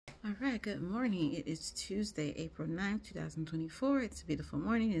right, good morning. It is Tuesday, April 9th, 2024. It's a beautiful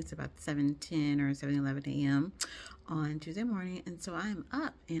morning. It's about 7:10 or 7:11 a.m. on Tuesday morning. And so I'm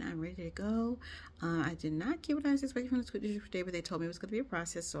up and I'm ready to go. I did not get what I was expecting from the school district today, but they told me it was going to be a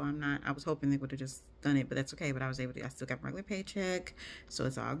process. So I was hoping they would have just done it, but that's okay. But I still got my regular paycheck. So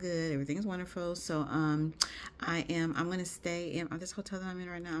it's all good. Everything is wonderful. So I'm going to stay in this hotel that I'm in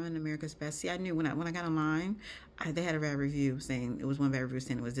right now. I'm in America's Best. See, I knew when I got online, they had a bad review saying it was one bad review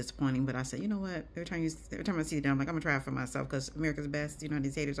saying it was disappointing, but I said, you know what? Every time I see it, I'm like, I'm gonna try it for myself because America's Best. You know how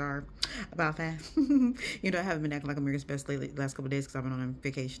these haters are about that. I haven't been acting like America's Best lately, the last couple of days because I've been on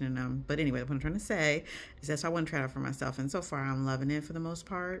vacation but anyway, what I'm trying to say is that so I want to try it out for myself, and so far I'm loving it for the most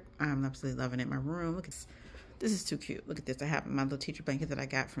part. I'm absolutely loving it. My room, look at this is too cute. Look at this. I have my little teacher blanket that I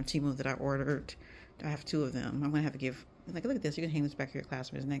got from Temu that I ordered. I have two of them. I'm gonna have to give. Look at this. You can hang this back to your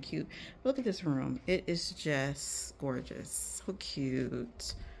classroom. Isn't that cute? But look at this room. It is just gorgeous. So cute. You know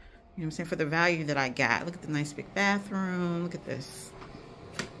what I'm saying? For the value that I got. Look at the nice big bathroom. Look at this.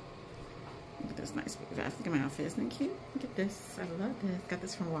 Look at this nice big bathroom. Look at my outfit. Isn't it cute? Look at this. I love this. Got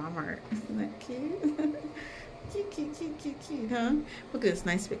this from Walmart. Isn't that cute? Cute, huh? Look at this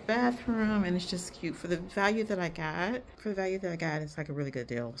nice big bathroom, and it's just cute for the value that I got. It's like a really good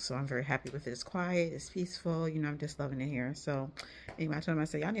deal. So I'm very happy with it. It's quiet, it's peaceful. I'm just loving it here. So anyway, I told him, I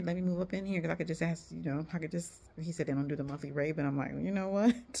said, y'all need to let me move up in here because I could just ask, he said they don't do the monthly rate, but I'm like, well, you know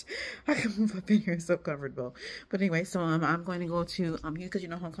what? I can move up in here. It's so comfortable. But anyway, so I'm going to go to because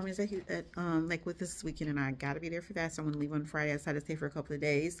homecoming is at Lakewood this weekend, and I gotta be there for that. So I'm gonna leave on Friday. I decided to stay for a couple of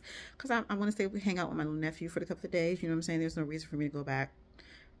days because I want to stay hang out with my little nephew for the couple of days. You know what I'm saying? There's no reason for me to go back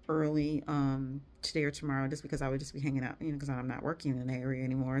early today or tomorrow just because I would just be hanging out, because I'm not working in the area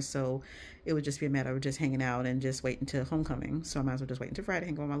anymore. So it would just be a matter of just hanging out and just wait until homecoming. So I might as well just wait until Friday,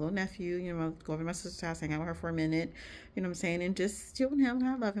 hang out with my little nephew, go over to my sister's house, hang out with her for a minute, you know what I'm saying, and just chill with him.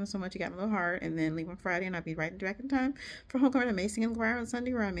 I love him so much. He got my little heart. And then leave on Friday, and I'll be right back in time for homecoming. I may sing in the choir on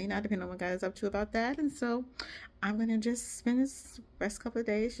Sunday, or I may not, depending on what God is up to about that. And so I'm gonna just spend this rest couple of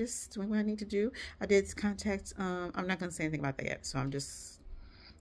days just doing what I need to do. I did contact I'm not gonna say anything about that yet, so I'm just